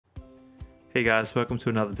Hey guys, welcome to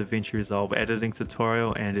another DaVinci Resolve editing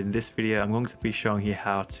tutorial, and in this video I'm going to be showing you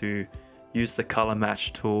how to use the color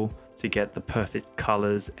match tool to get the perfect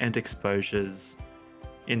colors and exposures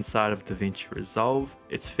inside of DaVinci Resolve.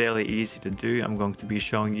 It's fairly easy to do. I'm going to be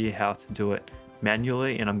showing you how to do it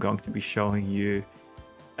manually, and I'm going to be showing you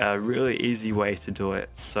a really easy way to do it.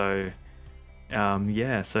 So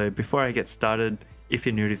before I get started, if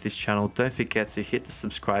you're new to this channel, don't forget to hit the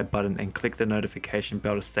subscribe button and click the notification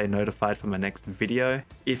bell to stay notified for my next video.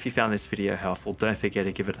 If you found this video helpful, don't forget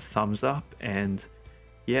to give it a thumbs up, and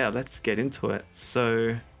yeah, let's get into it.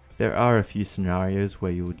 So there are a few scenarios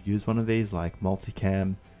where you would use one of these, like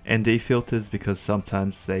multicam, ND filters, because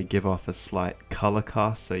sometimes they give off a slight color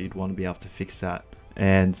cast, so you'd want to be able to fix that,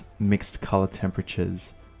 and mixed color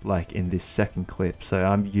temperatures like in this second clip. So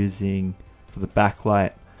I'm using, for the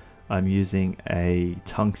backlight, I'm using a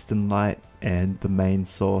tungsten light, and the main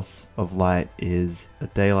source of light is a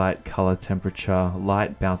daylight color temperature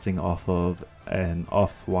light bouncing off of an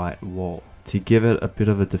off-white wall to give it a bit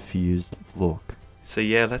of a diffused look. So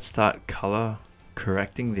yeah, let's start color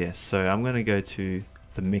correcting this. So I'm going to go to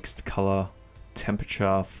the mixed color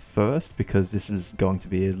temperature first, because this is going to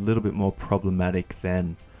be a little bit more problematic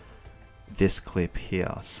than this clip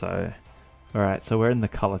here. So alright, so we're in the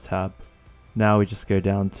color tab. Now we just go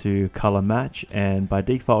down to color match, and by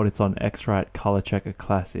default it's on x-rite color checker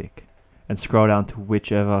classic, and scroll down to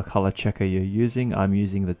whichever color checker you're using. I'm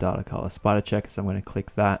using the Datacolor Spyderchekr, so I'm going to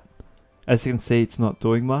click that. As you can see, it's not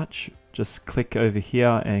doing much. Just click over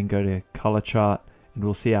here and go to color chart, and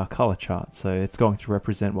we'll see our color chart. So it's going to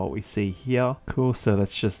represent what we see here. Cool, so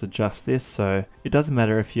let's just adjust this. So it doesn't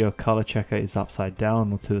matter if your color checker is upside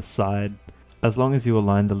down or to the side, as long as you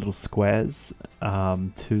align the little squares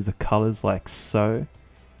to the colors like so,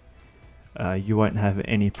 you won't have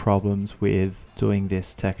any problems with doing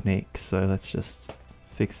this technique. So let's just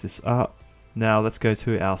fix this up. Now let's go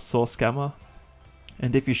to our source gamma,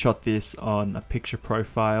 and if you shot this on a picture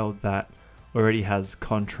profile that already has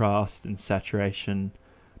contrast and saturation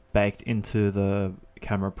baked into the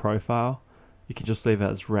camera profile, you can just leave it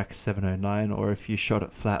as Rec 709, or if you shot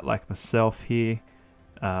it flat like myself here,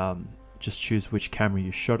 just choose which camera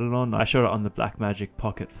you shot it on. I shot it on the Blackmagic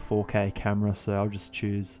Pocket 4K camera, so I'll just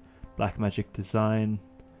choose Blackmagic Design.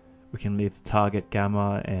 We can leave the target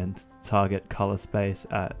gamma and target color space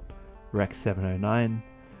at Rec 709.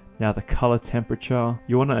 Now the color temperature,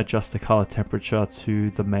 you want to adjust the color temperature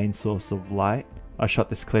to the main source of light. I shot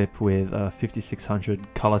this clip with a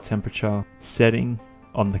 5600 color temperature setting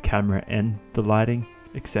on the camera and the lighting,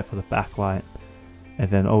 except for the backlight. And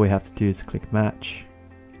then all we have to do is click match.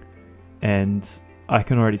 And I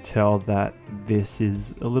can already tell that this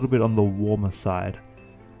is a little bit on the warmer side.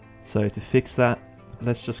 So to fix that,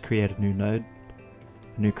 let's just create a new node,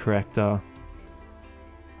 a new corrector.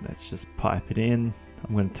 Let's just pipe it in.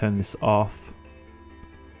 I'm going to turn this off.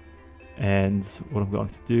 And what I'm going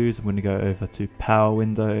to do is I'm going to go over to power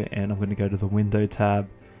window, and I'm going to go to the window tab,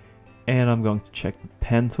 and I'm going to check the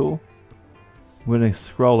pen tool. I'm going to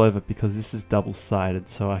scroll over because this is double-sided,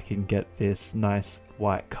 so I can get this nice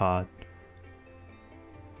white card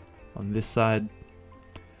on this side,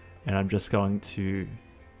 and I'm just going to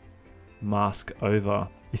mask over.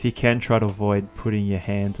 If you can, try to avoid putting your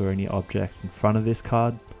hand or any objects in front of this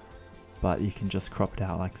card, but you can just crop it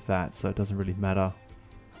out like that, so it doesn't really matter.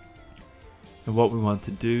 And what we want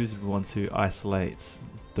to do is we want to isolate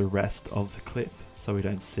the rest of the clip so we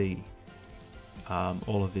don't see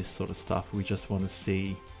all of this sort of stuff. We just want to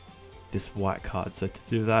see this white card. So to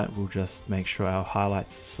do that, we'll just make sure our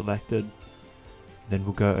highlights are selected. Then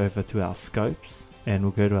we'll go over to our scopes, and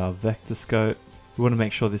we'll go to our vector scope. We want to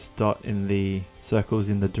make sure this dot in the circle is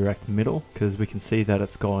in the direct middle, because we can see that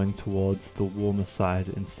it's going towards the warmer side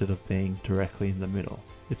instead of being directly in the middle.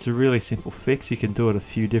 It's a really simple fix. You can do it a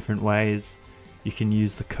few different ways. You can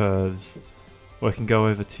use the curves, or you can go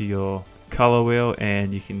over to your color wheel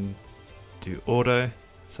and you can do auto.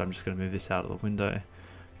 So I'm just going to move this out of the window.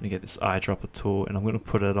 I'm going to get this eyedropper tool, and I'm going to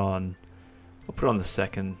put it on, I'll put it on the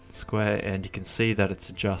second square, and you can see that it's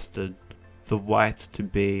adjusted the white to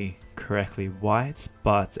be correctly white,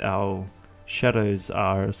 but our shadows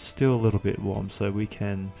are still a little bit warm, so we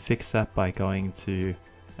can fix that by going to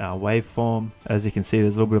our waveform. As you can see,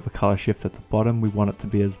 there's a little bit of a color shift at the bottom. We want it to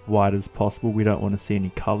be as white as possible. We don't want to see any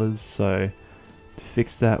colors, so to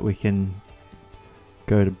fix that we can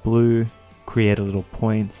go to blue, create a little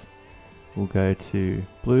point. We'll go to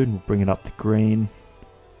blue and we'll bring it up to green.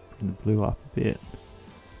 Bring the blue up a bit,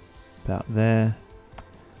 about there.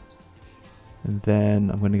 And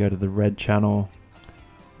then I'm going to go to the red channel,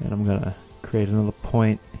 and I'm going to create another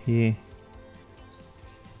point here.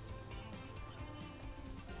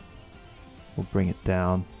 We'll bring it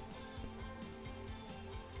down.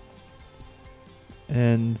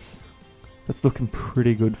 And that's looking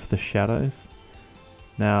pretty good for the shadows.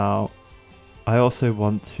 Now, I also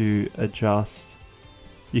want to adjust.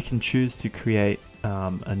 You can choose to create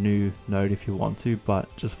a new node if you want to,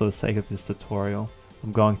 but just for the sake of this tutorial,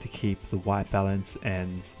 I'm going to keep the white balance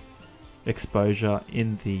and exposure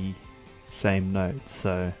in the same node.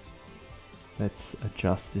 So let's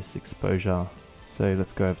adjust this exposure. So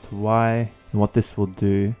let's go over to Y, and what this will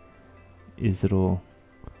do is it'll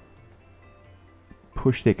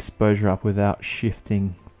push the exposure up without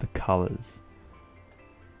shifting the colors.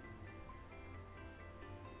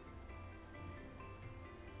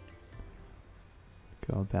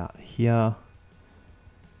 Go about here.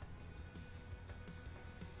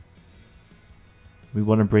 We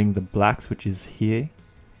want to bring the blacks, which is here,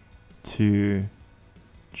 to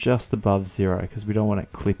just above 0 because we don't want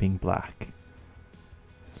it clipping black.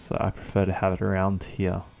 So I prefer to have it around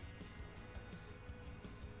here.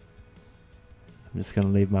 I'm just going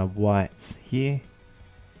to leave my whites here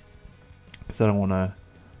because I don't want to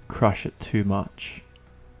crush it too much.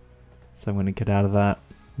 So I'm going to get out of that.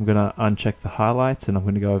 I'm going to uncheck the highlights, and I'm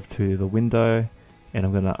going to go over to the window, and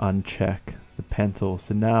I'm going to uncheck the pen tool.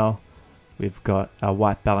 So now we've got our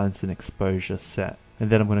white balance and exposure set. And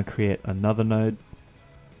then I'm going to create another node.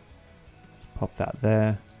 Let's pop that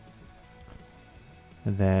there.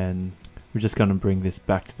 And then we're just going to bring this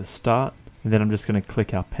back to the start. And then I'm just going to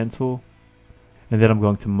click our pen tool. And then I'm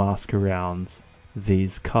going to mask around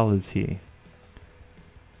these colors here.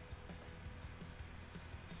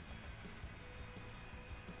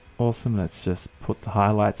 Awesome, let's just put the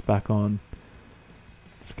highlights back on.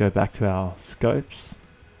 Let's go back to our scopes.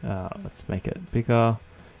 Let's make it bigger.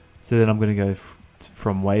 So then I'm going to go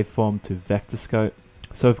from waveform to vector scope.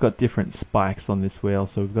 So we've got different spikes on this wheel.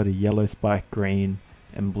 So we've got a yellow spike, green,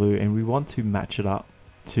 and blue, and we want to match it up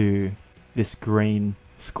to this green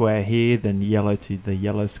square here, then yellow to the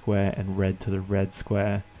yellow square, and red to the red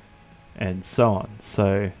square, and so on.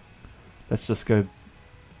 So let's just go,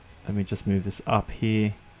 let me just move this up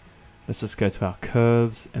here. Let's just go to our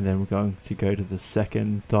curves, and then we're going to go to the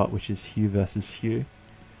second dot, which is hue versus hue.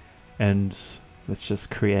 And let's just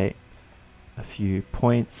create a few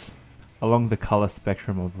points along the color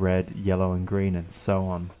spectrum of red, yellow, and green, and so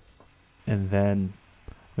on. And then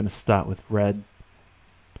I'm going to start with red,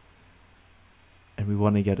 and we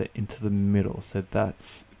want to get it into the middle. So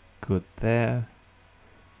that's good there.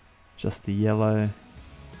 Just the yellow.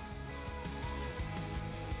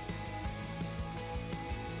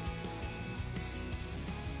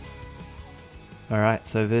 Alright,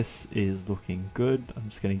 so this is looking good. I'm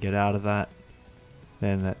just going to get out of that.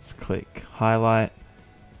 Then let's click highlight.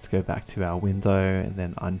 Let's go back to our window and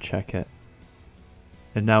then uncheck it.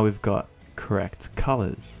 And now we've got correct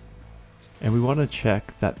colors. And we want to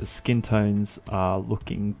check that the skin tones are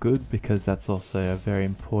looking good, because that's also a very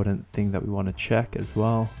important thing that we want to check as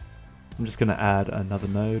well. I'm just going to add another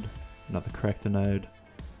node, another corrector node.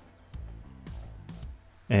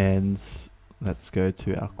 And let's go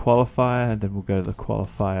to our qualifier, and then we'll go to the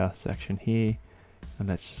qualifier section here, and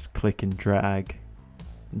let's just click and drag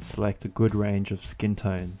and select a good range of skin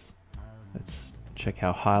tones. Let's check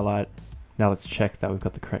our highlight. Now let's check that we've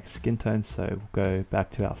got the correct skin tones. So we'll go back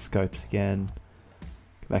to our scopes again,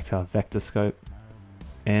 go back to our vector scope,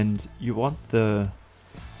 and you want the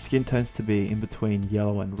skin tones to be in between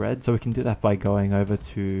yellow and red. So we can do that by going over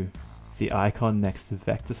to the icon next to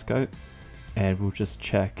vector scope, and we'll just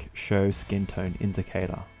check show skin tone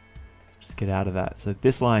indicator. Just get out of that. So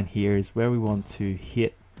this line here is where we want to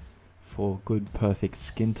hit for good perfect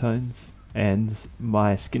skin tones, and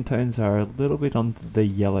my skin tones are a little bit on the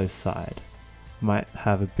yellow side. Might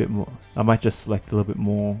have a bit more, I might just select a little bit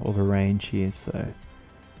more of a range here so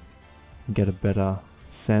get a better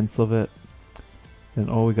sense of it. Then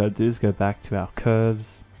all we got to do is go back to our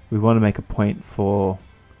curves. We want to make a point for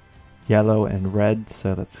yellow and red,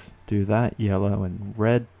 so let's do that, yellow and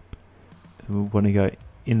red. And we want to go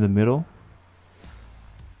in the middle.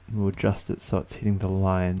 We'll adjust it so it's hitting the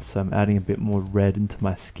lines. So I'm adding a bit more red into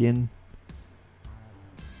my skin,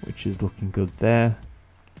 which is looking good there.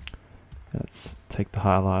 Let's take the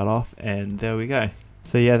highlight off, and there we go.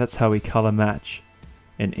 So yeah, that's how we color match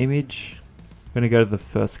an image. I'm going to go to the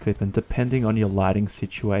first clip, and depending on your lighting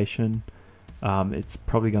situation, it's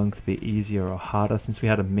probably going to be easier or harder. Since we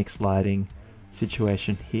had a mixed lighting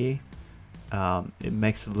situation here, it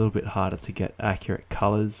makes it a little bit harder to get accurate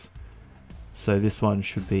colors. So this one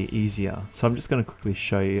should be easier. So I'm just going to quickly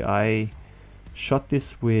show you. I shot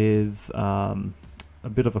this with a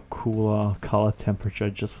bit of a cooler color temperature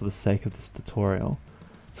just for the sake of this tutorial.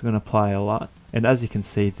 So I'm going to apply a lot, And as you can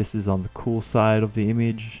see, this is on the cool side of the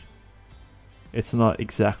image. It's not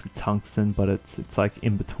exactly tungsten, but it's like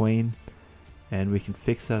in between. And we can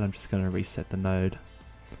fix that. I'm just going to reset the node.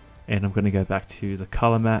 And I'm going to go back to the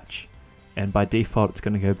color match. And by default, it's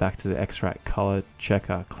going to go back to the x-rite color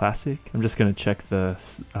checker classic. I'm just going to check the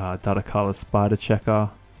Datacolor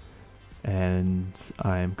Spyderchekr. And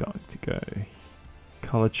I am going to go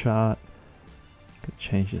color chart. I'm going to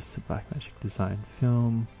change this to Blackmagic Design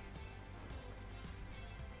Film.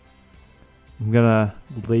 I'm gonna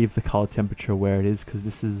leave the color temperature where it is because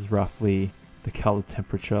this is roughly the color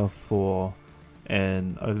temperature for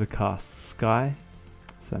an overcast sky.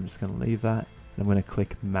 So I'm just gonna leave that and I'm gonna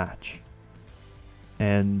click match.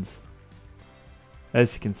 And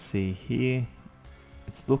as you can see here,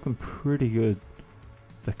 it's looking pretty good,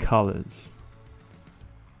 the colors.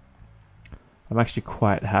 I'm actually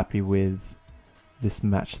quite happy with this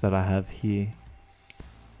match that I have here.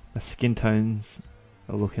 The skin tones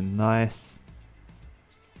are looking nice.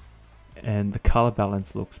 And the color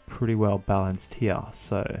balance looks pretty well balanced here,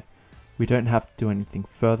 so we don't have to do anything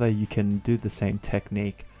further. You can do the same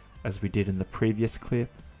technique as we did in the previous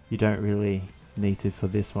clip. You don't really need to for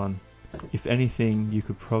this one. If anything, you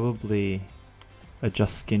could probably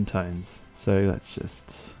adjust skin tones. So let's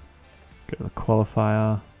just go to the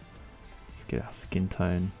qualifier. Let's get our skin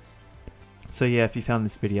tone. So yeah, if you found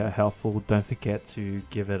this video helpful, don't forget to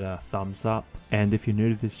give it a thumbs up. And if you're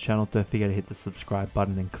new to this channel, don't forget to hit the subscribe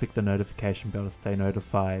button and click the notification bell to stay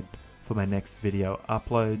notified for my next video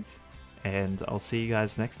uploads. And I'll see you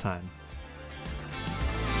guys next time.